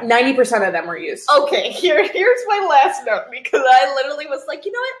 90% of them were used. Okay, here's my last note because I literally was like,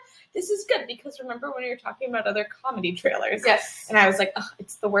 you know what? This is good because remember when we were talking about other comedy trailers? Yes. And I was like, oh,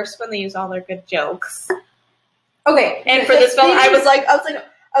 it's the worst when they use all their good jokes. Okay. And for this film, I was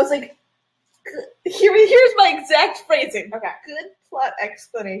like, Here's my exact phrasing. Okay. Good plot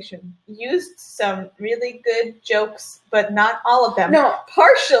explanation. Used some really good jokes, but not all of them. No.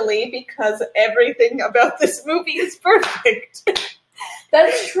 Partially because everything about this movie is perfect.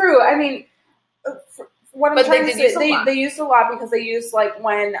 That's true. I mean, what I'm But trying they to did say, use a lot. they used a lot because they used like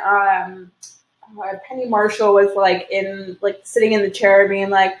when Penny Marshall was like sitting in the chair being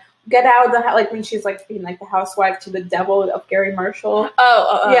like, get out of the house, like when she's like being like the housewife to the devil of Gary Marshall.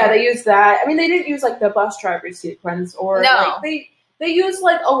 Yeah, they used that. I mean, they didn't use like the bus driver sequence or No. like they used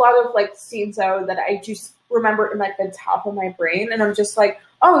like a lot of like scenes though that I just remember in like the top of my brain, and I'm just like,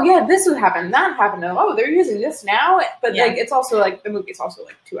 oh yeah, this would happen, that happened. Oh, they're using this now, but like it's also like the movie's also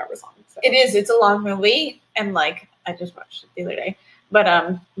like 2 hours long. So. It is. It's a long movie, and like I just watched it the other day, but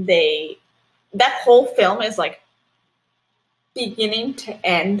that whole film is like beginning to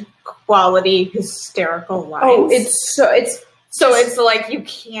end quality hysterical lines. Oh, it's like you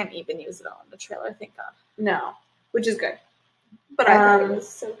can't even use it all in the trailer. Thank God. No, which is good. But I thought it was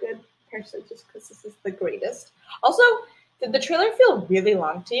so good, partially just because this is the greatest. Also, did the trailer feel really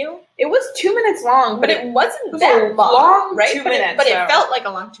long to you? It was 2 minutes long, but it wasn't was that a long, right? 2 But minutes, but it felt like a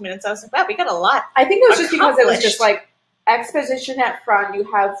long 2 minutes. I was like, wow, we got a lot. I think it was just because it was accomplished. just like exposition at front. You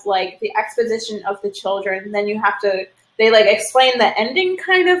have like the exposition of the children, and then you have to they like explain the ending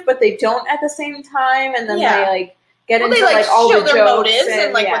kind of, but they don't at the same time, and then they like get into they, like all show the their jokes motives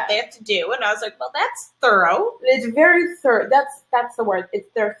and like yeah. what they have to do. And I was like, well, that's thorough. It's very thorough. That's the word.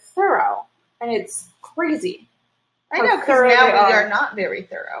 They're thorough, and it's crazy. I know, because now we are not very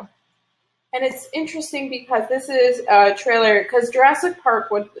thorough. And it's interesting because this is a trailer, because Jurassic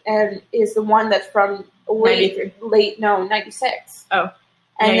Park is the one that's from late 96. Oh.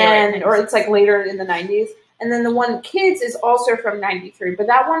 And then, or it's like later in the 90s. And then the one Kids is also from 93, but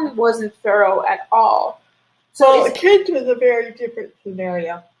that one wasn't thorough at all. So Kids was a very different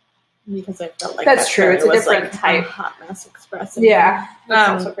scenario. Because I felt like that's true. It's a different like type. Hot Mess Express. Yeah.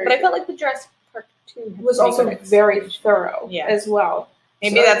 But I felt like the Jurassic Park 2 was also very thorough as well.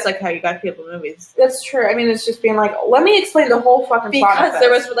 Maybe that's like how you got people movies. That's true. I mean, it's just being like, let me explain the whole fucking plot. Because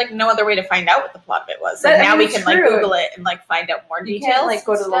there was like no other way to find out what the plot of it was. Like, now we can like Google it and like find out more details. Can't like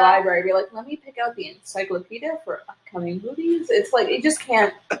go to the library and be like, let me pick out the encyclopedia for upcoming movies. It's like, you just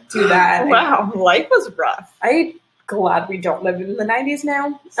can't do that. Wow, life was rough. I'm glad we don't live in the 90s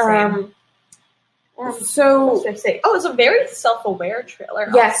now. So, what did I say? Oh, it's a very self-aware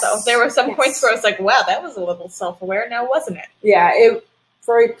trailer. Yes. Also. There were some points where I was like, wow, that was a little self-aware now, wasn't it? Yeah, it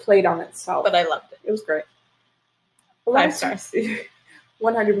very played on itself. But I loved it. It was great. 5 stars.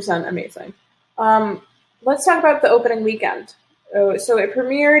 100% amazing. Let's talk about the opening weekend. So it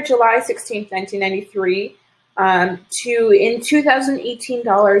premiered July 16th, 1993. In 2018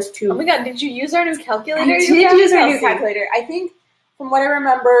 dollars to... Oh my god, did you use our new calculator? I did use our new calculator. I think, from what I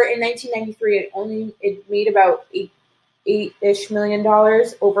remember, in 1993, it made about $8-ish million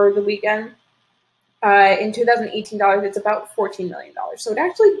over the weekend. In 2018 dollars, it's about $14 million. So it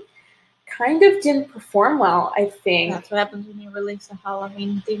actually kind of didn't perform well, I think. That's what happens when you release a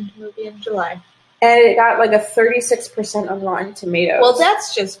Halloween-themed movie in July. And it got like a 36% on Rotten Tomatoes. Well,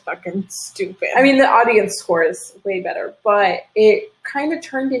 that's just fucking stupid. I mean, the audience score is way better, but it kind of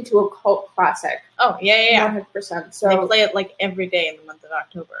turned into a cult classic. Oh, yeah. 100%. So they play it like every day in the month of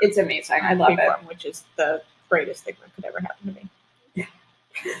October. It's amazing. I love it. Which is the greatest thing that could ever happen to me.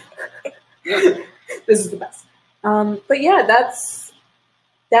 This is the best. But yeah, that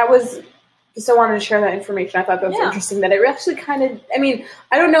was... Just I wanted to share that information. I thought that was interesting that it actually kind of... I mean,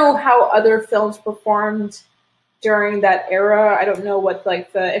 I don't know how other films performed during that era. I don't know what, like,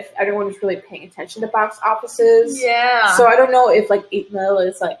 if everyone was really paying attention to box offices. Yeah. So I don't know if, like, 8 mil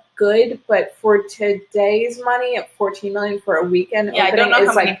is, like, good, but for today's money, at $14 million for a weekend I don't know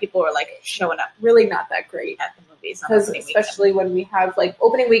how many people were, like, showing up. Really not that great. At the movies. Because especially when we have, like,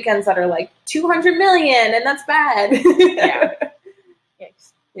 opening weekends that are, like, $200 million, and that's bad. Yeah.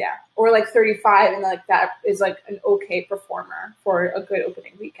 Yikes. Yeah, or like 35, and like that is like an okay performer for a good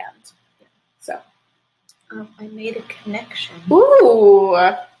opening weekend. So, I made a connection. Ooh,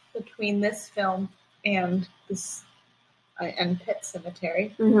 between this film and and Pet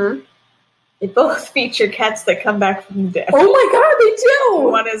Sematary. Mm-hmm. They both feature cats that come back from the dead. Oh my god, they do!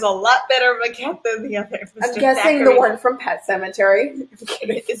 One is a lot better of a cat than the other. Mr. I'm guessing Thackeray. The one from Pet Sematary.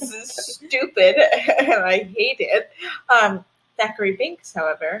 This is stupid, and I hate it. Thackeray Binks,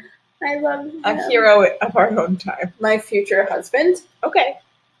 however, I love him. A hero of our own time. My future husband. Okay.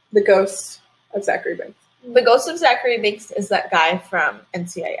 The ghost of Zachary Binks. The ghost of Zachary Binks is that guy from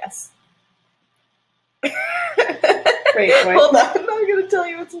NCIS. Wait. Hold on, I'm not going to tell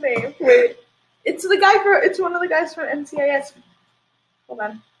you its name. Wait. It's one of the guys from NCIS. Hold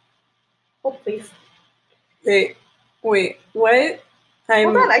on. Oh, please. Wait, what?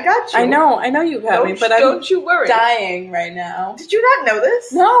 Hold on, I got you. I know you got me, but don't you worry. Dying right now. Did you not know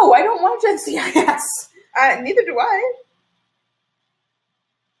this? No, I don't watch NCIS. Neither do I.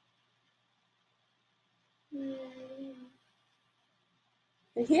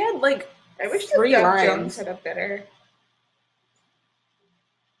 He had like I wish 3 Doug lines. Jones had a better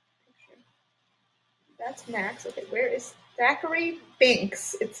picture. That's Max. Okay, where is Thackeray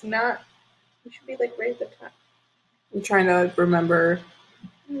Binks? It's not. You should be like right at the top. I'm trying to remember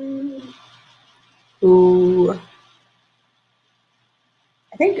who.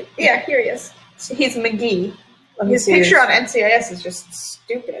 I think. Yeah, here he is. He's McGee. His picture on NCIS is just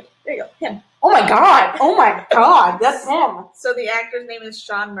stupid. There you go. Him. Oh my god! That's him. So the actor's name is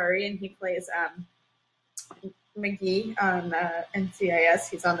Sean Murray, and he plays McGee on NCIS.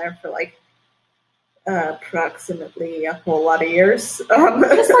 He's on there for like approximately a whole lot of years. Just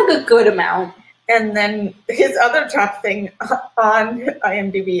like a good amount. And then his other top thing on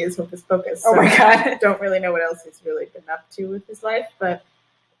IMDb is Hocus Pocus. Oh my god. I don't really know what else he's really been up to with his life, but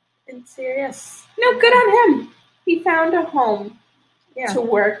NCIS. No, good on him. He found a home to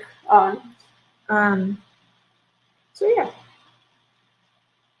work on. So yeah.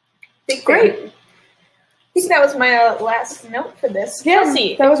 Great. I think that was my last note for this. Yeah,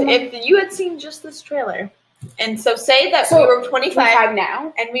 Kelsey, that was if you had seen just this trailer, and so say that we were 25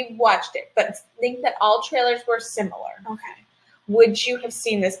 now, and we watched it, but think that all trailers were similar. Okay. Would you have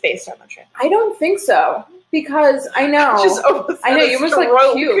seen this based on the trailer? I don't think so. Because I know. You almost like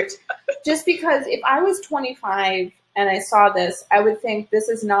puked. Just because if I was 25 and I saw this, I would think this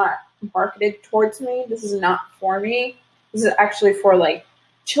is not marketed towards me. This is not for me. This is actually for like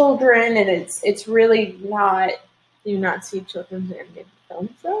children, and it's really not. Do you not see children's animated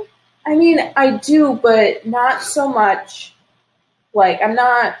films though? I mean, I do, but not so much. Like, I'm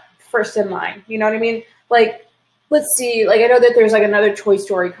not first in line. You know what I mean? Like, let's see. Like, I know that there's like another Toy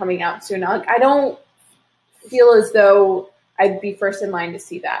Story coming out soon. Like, I don't feel as though I'd be first in line to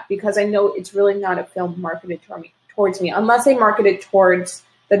see that because I know it's really not a film marketed towards me unless they market it towards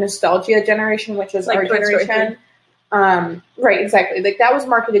the nostalgia generation, which is like our generation. Right, exactly. Like that was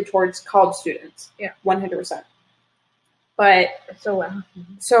marketed towards college students. Yeah, 100%. But so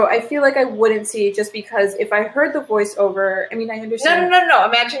I feel like I wouldn't see it just because if I heard the voiceover, I mean, I understand. No.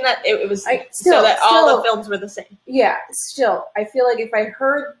 Imagine that it was so that all the films were the same. Yeah, still, I feel like if I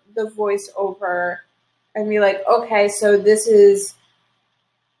heard the voiceover. And be like, okay, so this is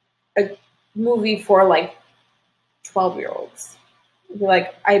a movie for like 12-year-olds. Be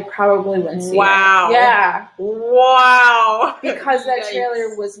like, I probably wouldn't see it. Yeah. Wow. Because that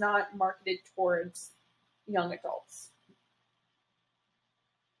trailer was not marketed towards young adults.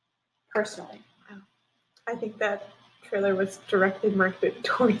 Personally. I think that trailer was directly marketed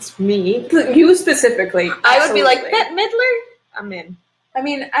towards me. You specifically. Absolutely. I would be like, Bette Midler? I'm in. I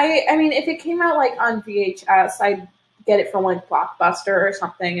mean, if it came out like on VHS, I'd get it from like Blockbuster or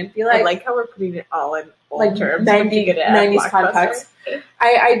something and be like, I like how we're putting it all in like terms. 90s context.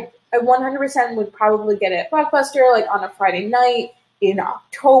 I 100% would probably get it at Blockbuster like on a Friday night in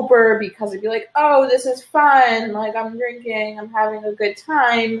October because it'd be like, oh, this is fun. Like I'm drinking, I'm having a good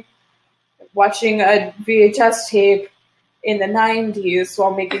time, watching a VHS tape in the 90s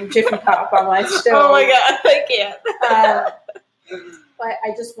while making Jiffy Pop on my stove. Oh my god, I can't. But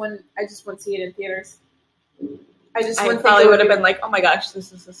I just wouldn't see it in theaters. I probably would have been like, oh my gosh,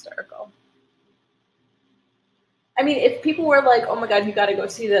 this is hysterical. I mean, if people were like, oh my god, you gotta go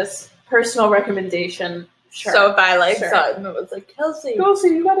see this, personal recommendation, sure. So if I saw it and it was like, Kelsey,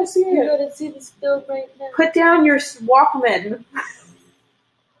 you gotta see it. You gotta see this film right now. Put down your Walkman.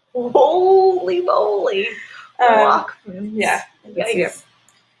 Holy moly. Walkman. Yeah.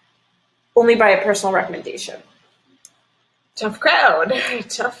 Only by a personal recommendation. Tough crowd.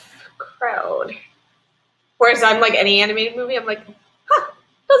 Whereas I'm like any animated movie, I'm like,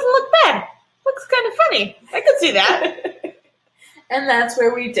 doesn't look bad. Looks kind of funny. I could see that. And that's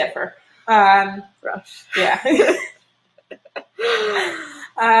where we differ. Rough. Yeah.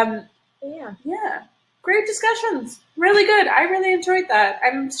 Yeah. Great discussions. Really good. I really enjoyed that.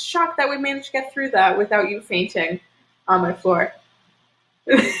 I'm shocked that we managed to get through that without you fainting on my floor.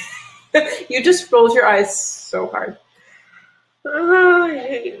 You just rolled your eyes so hard. Oh, I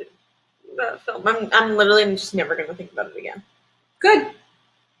hate that film. I'm literally just never going to think about it again. Good.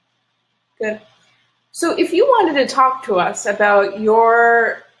 So if you wanted to talk to us about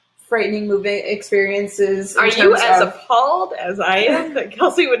your frightening movie experiences... Are you as appalled as I am that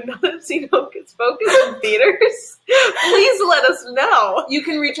Kelsey would not have seen Hocus Pocus in theaters? Please let us know. You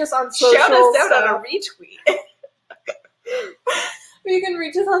can reach us on social... Shout us out on a retweet. You can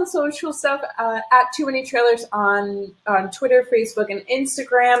reach us on social stuff at Too Many Trailers on Twitter, Facebook, and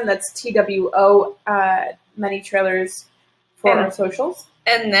Instagram. That's TWO Many Trailers for our socials.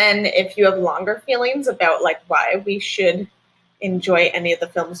 And then if you have longer feelings about like why we should enjoy any of the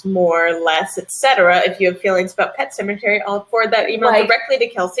films more, less, etc. If you have feelings about Pet Sematary, I'll forward that email directly to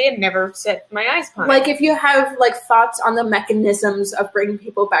Kelsey and never set my eyes upon it. Like if you have like thoughts on the mechanisms of bringing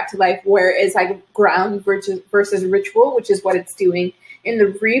people back to life, where is like ground versus ritual, which is what it's doing in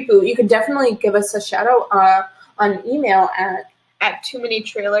the reboot, you could definitely give us a shout out on email at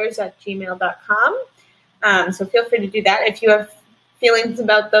toomanytrailers@gmail.com. So feel free to do that. If you have feelings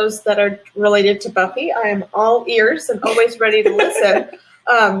about those that are related to Buffy, I am all ears and always ready to listen.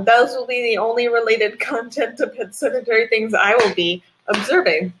 Those will be the only related content to Pet Sematary things I will be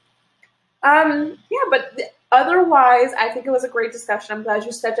observing. But otherwise, I think it was a great discussion. I'm glad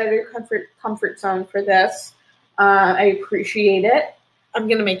you stepped out of your comfort zone for this. I appreciate it. I'm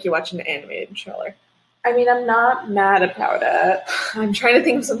going to make you watch an animated trailer. I mean, I'm not mad about it. I'm trying to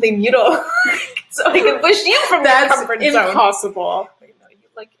think of something you don't like so I can push you from that comfort zone. That's impossible. I know, you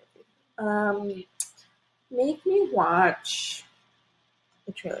like it. Make me watch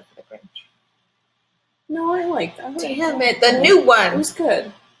the trailer for The Grinch. No, I liked it. Damn it, the new one. It was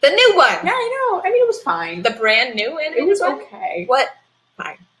good. The new one. Yeah, I know. I mean, it was fine. The brand new animated It was one? okay. What?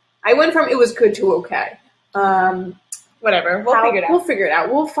 Fine. I went from it was good to okay. Whatever. We'll figure it out. We'll figure it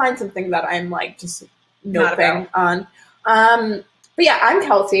out. We'll find something that I'm like just noping on. But yeah, I'm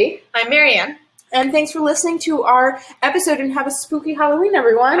Kelsey. I'm Marianne. And thanks for listening to our episode, and have a spooky Halloween,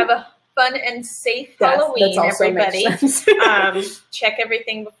 everyone. Have a fun and safe Halloween, everybody. Check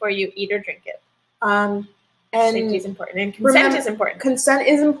everything before you eat or drink it. And safety is important, and consent is important. Consent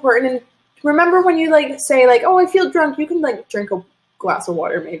is important, and remember when you like say like, "Oh, I feel drunk," you can like drink a glass of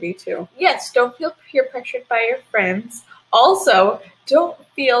water, maybe too. Yes, don't feel peer pressured by your friends. Also, don't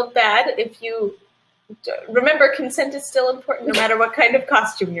feel bad if you. Remember, consent is still important no matter what kind of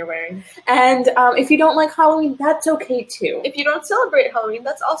costume you're wearing. And if you don't like Halloween, that's okay too. If you don't celebrate Halloween,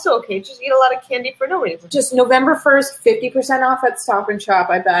 that's also okay. Just eat a lot of candy for no reason. Just November 1st, 50% off at Stop and Shop,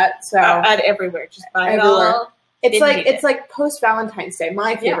 I bet. So at everywhere. Just buy everywhere. It all. It's like post Valentine's Day,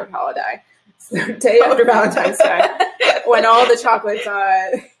 my favorite holiday. It's the day after Valentine's Day, when all the chocolates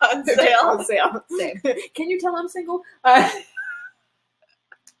on sale. Can you tell I'm single?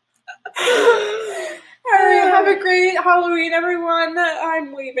 All right, have a great Halloween, everyone.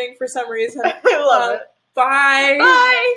 I'm leaving for some reason. I love it. Bye. Bye.